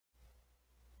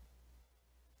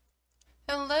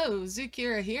Hello,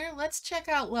 Zukira here. Let's check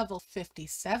out level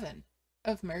 57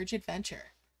 of Merge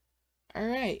Adventure.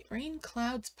 Alright, Rain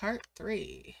Clouds Part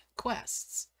 3.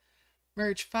 Quests.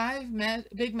 Merge 5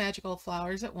 big magical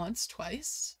flowers at once,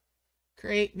 twice.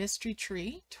 Create Mystery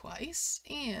Tree, twice.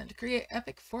 And create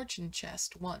Epic Fortune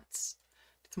Chest, once.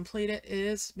 To complete it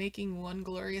is making one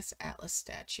glorious Atlas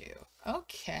statue.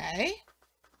 Okay.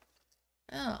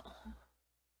 Oh.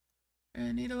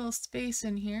 I need a little space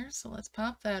in here, so let's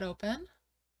pop that open.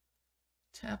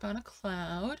 Tap on a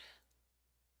cloud.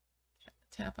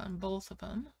 Tap on both of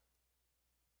them.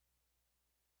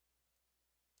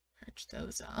 Merge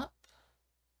those up.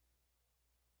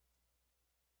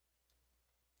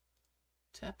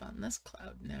 Tap on this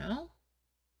cloud now.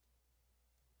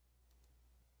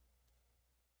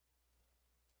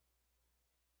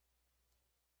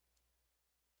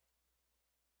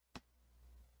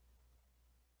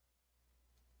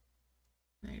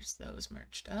 There's those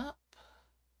merged up.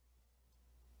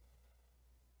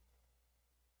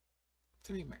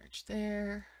 3 merge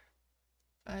there.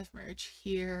 5 merge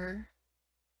here.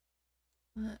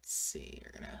 Let's see,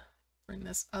 we're gonna bring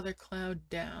this other cloud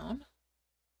down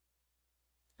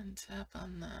and tap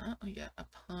on that. We get a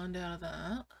pond out of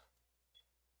that.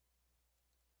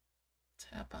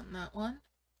 Tap on that one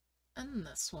and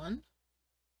this one.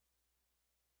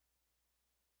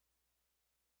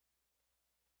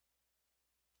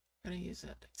 I'm gonna use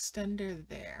an extender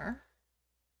there.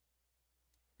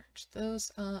 Merge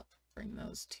those up, bring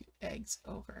those 2 eggs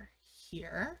over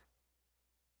here.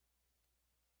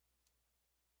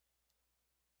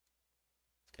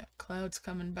 Got clouds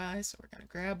coming by, so we're going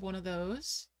to grab one of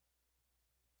those.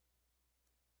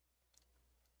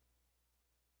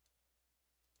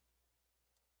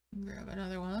 Grab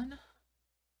another one.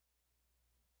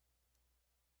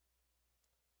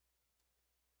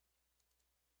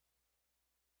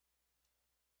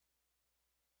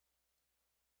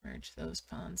 Merge those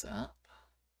ponds up.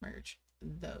 Merge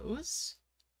those.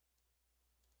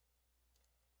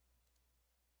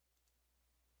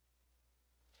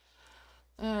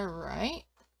 All right.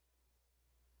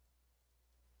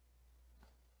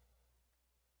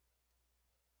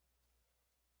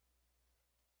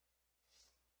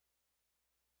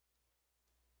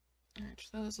 Merge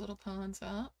those little ponds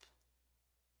up.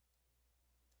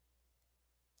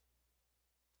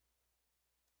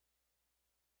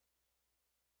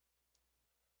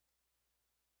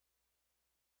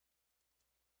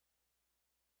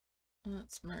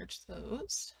 Let's merge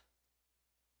those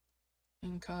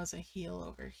and cause a heal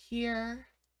over here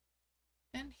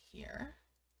and here.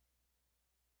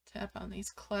 Tap on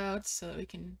these clouds so that we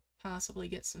can possibly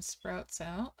get some sprouts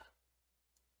out.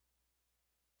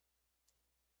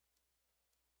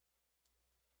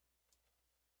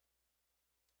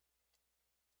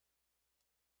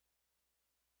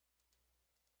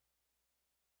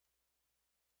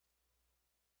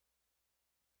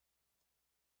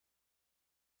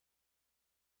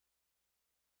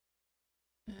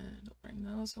 And we'll bring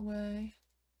those away.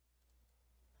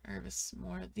 Harvest some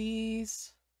more of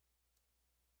these.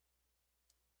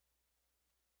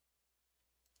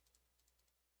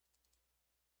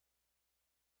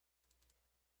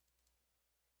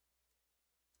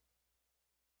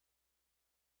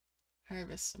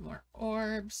 Harvest some more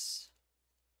orbs.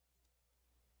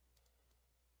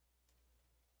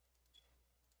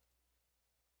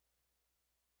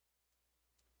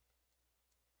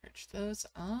 Merge those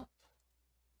up.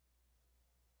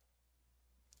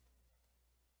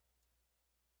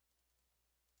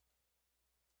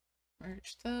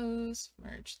 Merge those,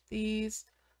 merge these.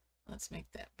 Let's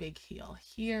make that big heal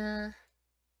here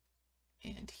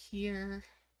and here.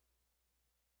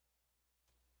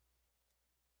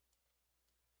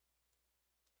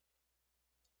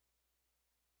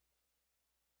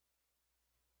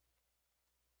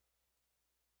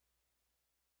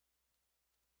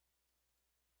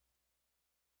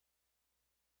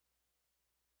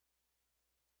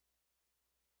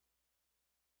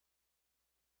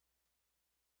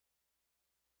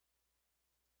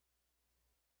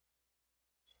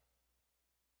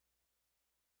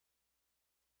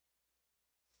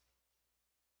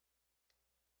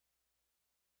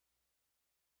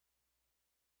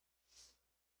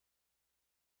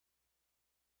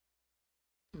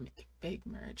 Make a big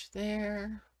merge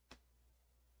there.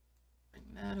 Bring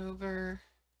that over.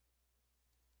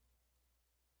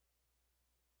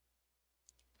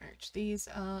 Merge these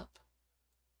up.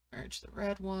 Merge the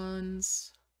red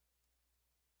ones.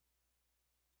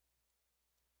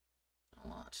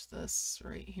 I'll launch this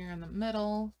right here in the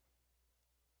middle.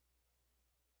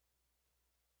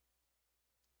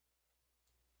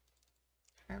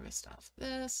 Harvest off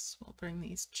this. We'll bring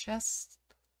these chests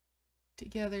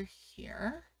together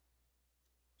here.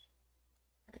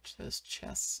 Merge those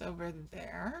chests over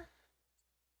there.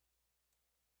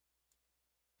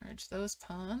 Merge those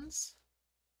ponds.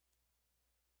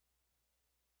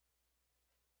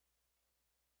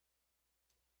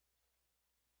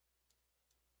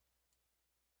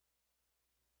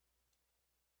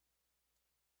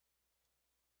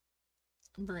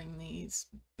 Bring these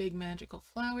big magical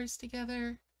flowers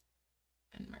together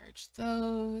and merge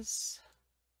those.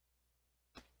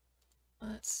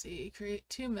 Let's see, create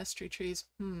 2 mystery trees.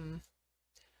 Merge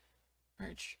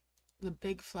the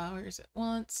big flowers at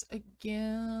once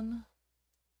again.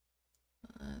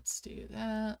 Let's do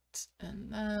that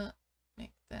and that.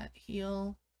 Make that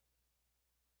heal.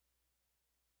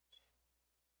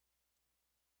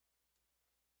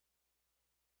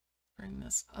 Bring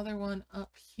this other one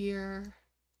up here.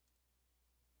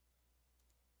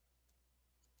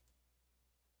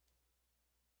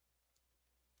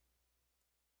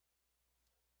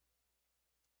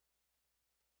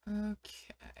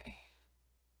 Okay.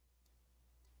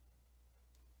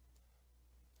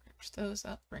 Merge those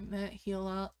up, bring that heal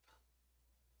up.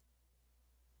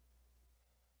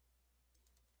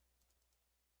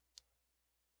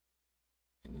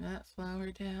 Bring that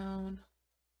flower down.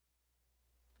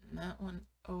 And that one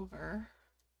over.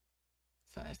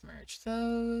 5 merge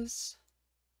those.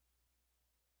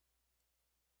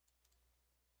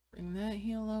 Bring that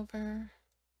heal over.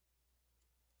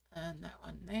 And that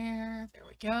one there. There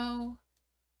we go.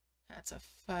 That's a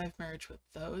 5 merge with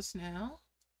those now.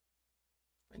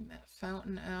 Bring that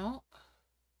fountain out.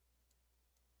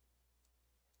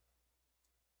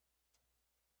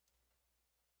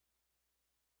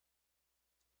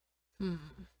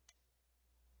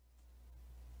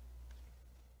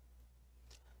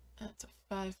 That's a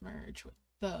 5 merge with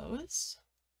those.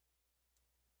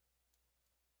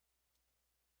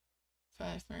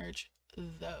 5 merge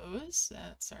those.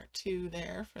 That's our 2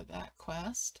 there for that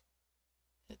quest.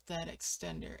 Hit that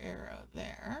extender arrow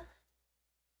there.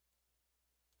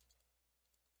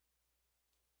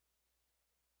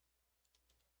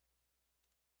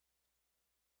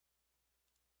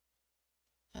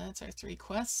 That's our 3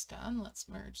 quests done. Let's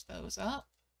merge those up.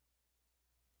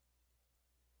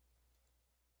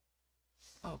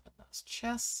 Open those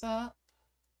chests up.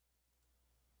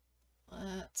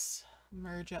 Let's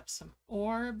merge up some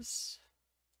orbs.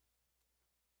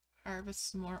 Harvest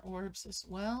some more orbs as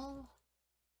well.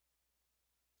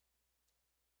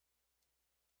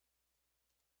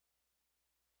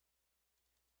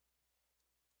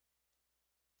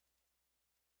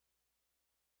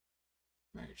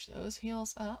 Merge those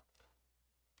heals up.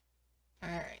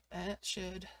 Alright, that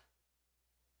should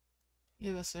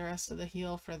give us the rest of the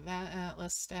heal for that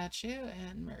Atlas statue,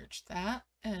 and merge that,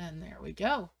 and there we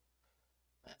go.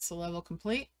 That's the level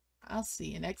complete. I'll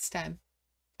see you next time.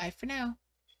 Bye for now.